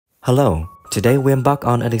Hello, today we embark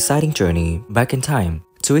on an exciting journey back in time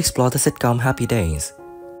to explore the sitcom Happy Days.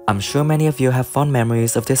 I'm sure many of you have fond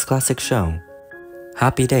memories of this classic show.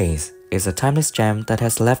 Happy Days is a timeless gem that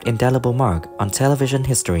has left indelible mark on television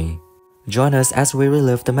history. Join us as we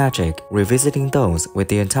relive the magic, revisiting those with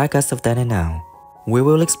the entire cast of then and now. We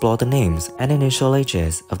will explore the names and initial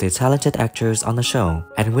ages of the talented actors on the show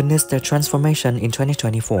and witness their transformation in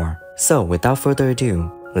 2024. So without further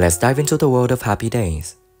ado, let's dive into the world of Happy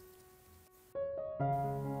Days.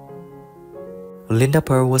 Linda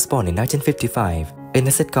Pearl was born in 1955. In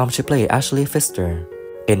the sitcom, she played Ashley Pfister.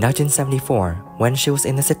 In 1974, when she was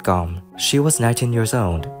in the sitcom, she was 19 years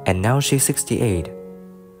old, and now she's 68.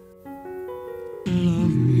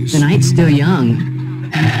 The night's still young.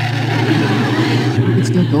 You can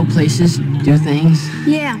still go places, do things.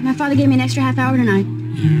 Yeah, my father gave me an extra half hour tonight.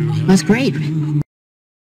 That's great.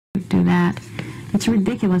 Do that. It's a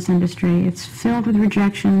ridiculous industry. It's filled with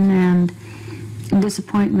rejection and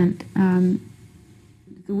disappointment.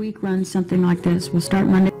 The week runs something like this. We'll start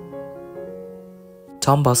Monday.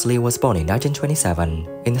 Tom Bosley was born in 1927.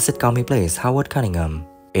 In the sitcom, he plays Howard Cunningham.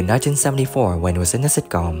 In 1974, when he was in the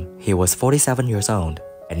sitcom, he was 47 years old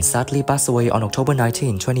and sadly passed away on October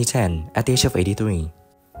 19, 2010 at the age of 83.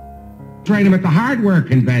 Trade him at the hardware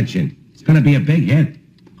convention. It's going to be a big hit.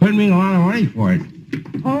 Couldn't mean a lot of money for it.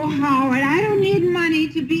 Oh, Howard, I don't need money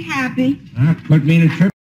to be happy. Could mean a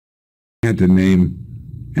trip. I had to name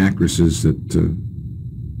actresses that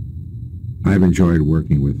I've enjoyed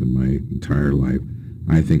working with in my entire life.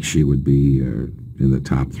 I think she would be in the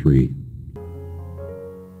top 3.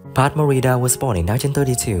 Pat Morita was born in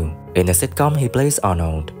 1932. In the sitcom, he plays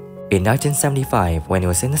Arnold. In 1975, when he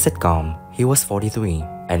was in the sitcom, he was 43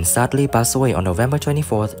 and sadly passed away on November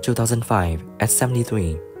 24, 2005 at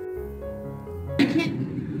 73.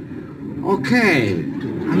 Okay, I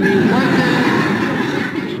mean,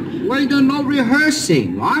 why there no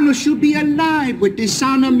rehearsing? Arnold should be alive with the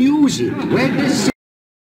sound of music. Where this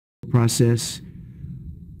process,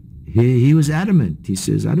 he was adamant. He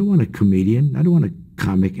says, I don't want a comedian. I don't want a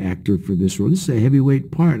comic actor for this role. This is a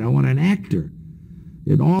heavyweight part. I want an actor.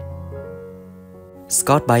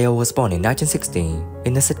 Scott Baio was born in 1960.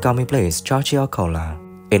 In the sitcom, he plays Georgie Alcola.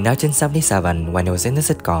 In 1977, when he was in the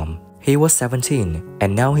sitcom, he was 17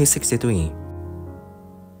 and now he's 63.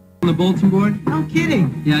 On the bulletin board? No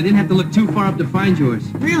kidding. Yeah, I didn't have to look too far up to find yours.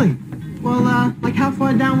 Really? Well, like how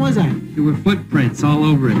far down was I? There were footprints all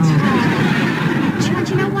over it. George,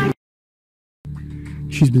 you know what?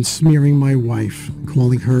 She's been smearing my wife,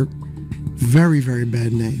 calling her very, very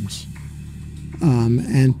bad names.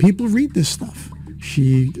 And people read this stuff.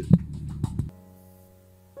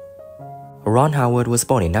 Ron Howard was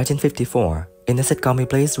born in 1954. In the sitcom, he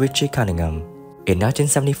plays Richie Cunningham. In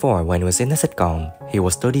 1974, when he was in the sitcom, he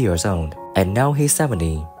was 30 years old, and now he's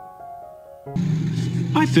 70.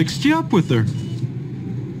 I fixed you up with her.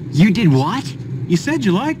 You did what? You said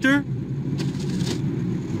you liked her.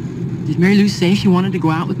 Did Mary Lou say she wanted to go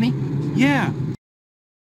out with me? Yeah.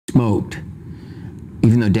 Smoked.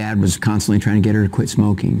 Even though Dad was constantly trying to get her to quit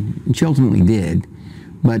smoking. And she ultimately did,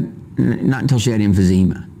 but not until she had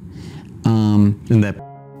emphysema.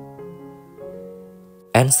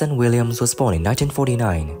 Anson Williams was born in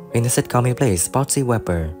 1949. In the sitcom, he plays Spotsy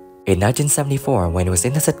Webber. In 1974, when he was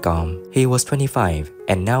in the sitcom, he was 25,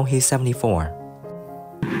 and now he's 74.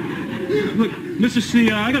 Look, Mr.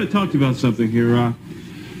 C, I gotta talk to you about something here.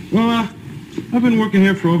 I've been working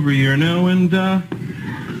here for over a year now, and I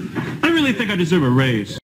really think I deserve a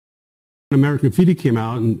raise. When American Graffiti came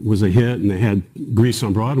out and was a hit, and they had Grease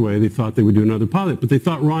on Broadway, they thought they would do another pilot, but they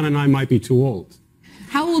thought Ron and I might be too old.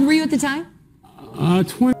 How old were you at the time?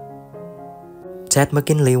 20. Ted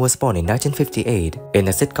McKinley was born in 1958. In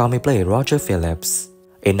the sitcom, he played Roger Phillips.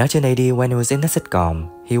 In 1980, when he was in the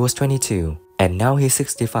sitcom, he was 22, and now he's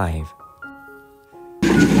 65.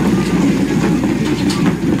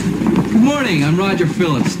 Good morning, I'm Roger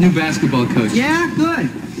Phillips, new basketball coach. Yeah, good.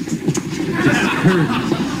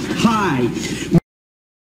 Hi.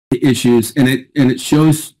 Issues, and it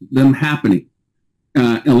shows them happening.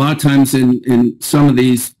 A lot of times in some of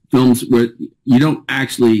these films where you don't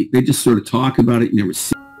actually, they just sort of talk about it, you never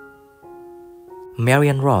see.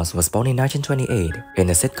 Marion Ross was born in 1928. In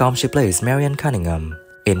the sitcom, she plays Marion Cunningham.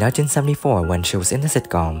 In 1974, when she was in the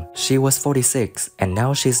sitcom, she was 46, and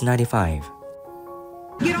now she's 95.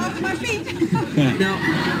 Get off my feet! Now,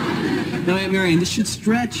 Aunt Marion, this should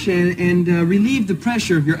stretch and relieve the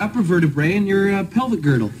pressure of your upper vertebrae and your pelvic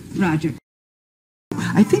girdle. Roger.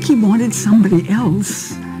 I think he wanted somebody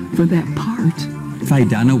else for that part. Faye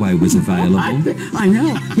Dunaway was available. I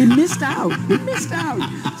know. He missed out. He missed out.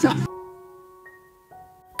 So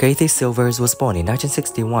Kathy Silvers was born in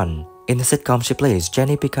 1961. In the sitcom, she plays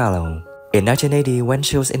Jenny Piccolo. In 1980, when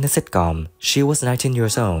she was in the sitcom, she was 19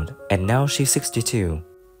 years old, and now she's 62.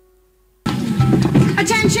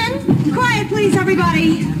 Attention! Quiet, please,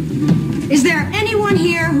 everybody. Is there anyone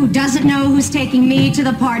here who doesn't know who's taking me to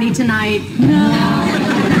the party tonight?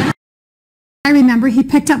 No. I remember he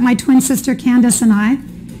picked up my twin sister Candace and I,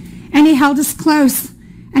 and he held us close,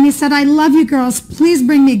 and he said, "I love you girls, please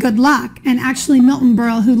bring me good luck." And actually Milton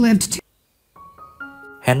Berle, who lived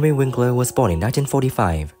Henry Winkler was born in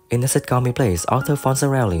 1945. In the sitcom, he plays Arthur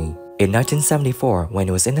Fonzarelli. In 1974, when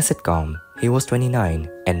he was in the sitcom, he was 29,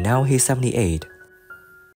 and now he's 78.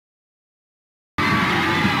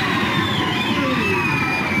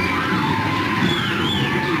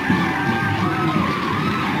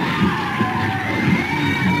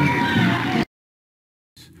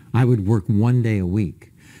 I would work 1 day a week.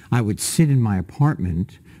 I would sit in my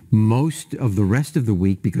apartment most of the rest of the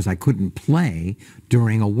week because I couldn't play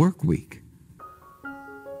during a work week.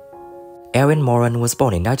 Erin Moran was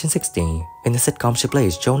born in 1960. In the sitcom, she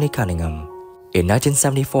plays Joni Cunningham. In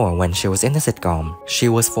 1974, when she was in the sitcom, she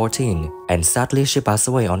was 14, and sadly she passed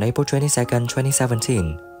away on April 22,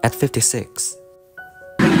 2017, at 56.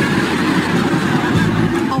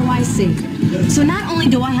 Oh, I see. So not only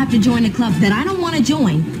do I have to join a club that I don't want to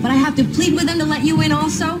join, but I have to plead with them to let you in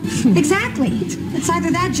also? Exactly. It's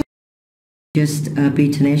either that... Just be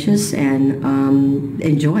tenacious and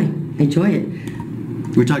enjoy it.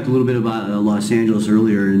 We talked a little bit about Los Angeles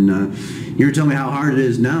earlier, and you were telling me how hard it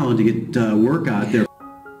is now to get work out there.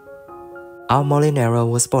 Al Molinaro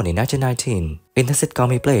was born in 1919. In the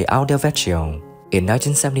sitcom, he played Al Del Vecchio. In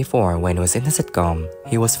 1974, when he was in the sitcom,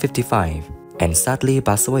 he was 55, and sadly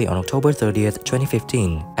passed away on October 30th,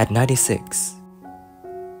 2015, at 96.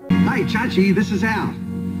 Hi, Chachi, this is Al.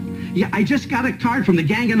 Yeah, I just got a card from the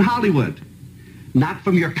gang in Hollywood. Not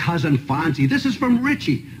from your cousin Fonzie. This is from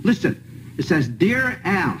Richie. Listen, it says, "Dear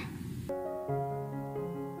Al."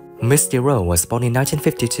 Misty Rowe was born in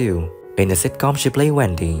 1952. In the sitcom, she played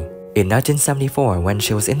Wendy. In 1974, when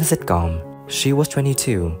she was in the sitcom, she was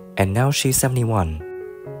 22, and now she's 71.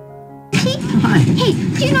 Hey,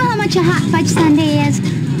 do you know how much a hot fudge sundae is?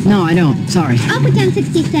 No, I don't. Sorry. I'll put down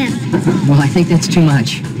 60 cents. Well, I think that's too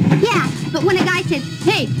much. Yeah, but when a guy says,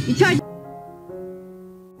 "Hey, you charge..."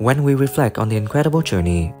 When we reflect on the incredible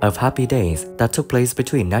journey of happy days that took place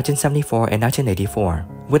between 1974 and 1984,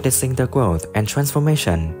 witnessing their growth and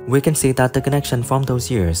transformation, we can see that the connection from those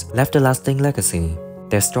years left a lasting legacy.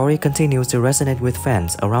 Their story continues to resonate with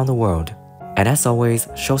fans around the world. And as always,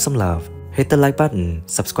 show some love. Hit the like button,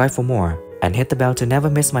 subscribe for more, and hit the bell to never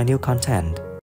miss my new content.